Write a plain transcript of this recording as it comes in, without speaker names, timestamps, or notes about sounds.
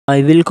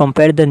I will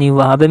compare the new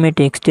Huawei Mate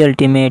X2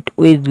 Ultimate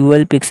with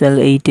Google Pixel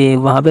 8a.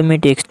 Huawei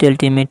Mate X2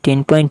 Ultimate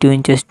 10.2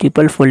 inches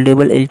triple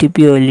foldable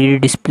LTPO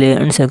LED display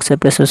and success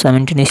ratio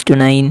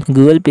 17:9.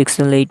 Google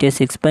Pixel 8a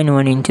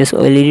 6.1 inches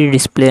OLED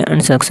display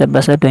and success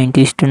ratio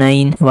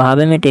 20:9.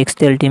 Huawei Mate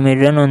X2 Ultimate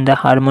run on the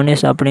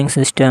Harmonious operating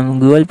system.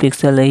 Google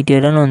Pixel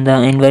 8a run on the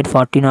Android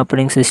 14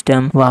 operating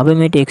system. Huawei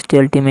Mate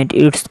X2 Ultimate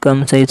its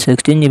comes with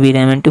 16GB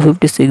RAM and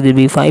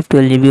 256GB,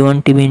 512GB,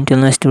 1TB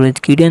internal storage.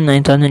 Kirin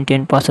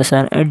 9010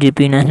 processor,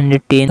 8GB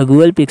 910.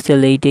 Google Pixel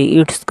 8a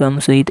it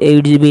comes with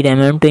 8GB RAM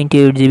and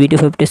 28GB to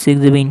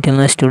 56GB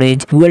internal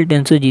storage. Google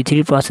Tensor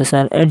G3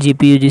 processor, 8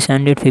 GPU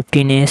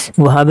G115S.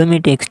 Huawei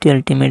Mate X2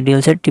 Ultimate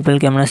dual set triple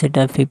camera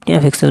setup,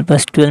 50MP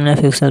plus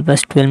 12MP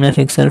plus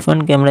 12MP.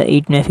 Front camera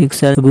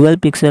 8MP. Google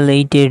Pixel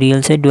 8a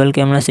real set dual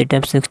camera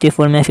setup,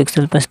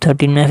 64MP plus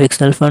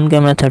 13MP. Front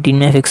camera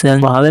 13MP.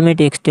 Huawei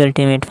Mate X2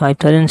 Ultimate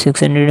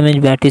 5600 mAh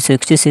battery,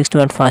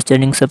 66W fast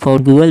charging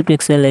support. Google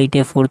Pixel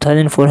 8a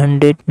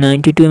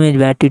 4492 mAh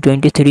battery,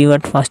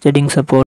 23W fast charging support.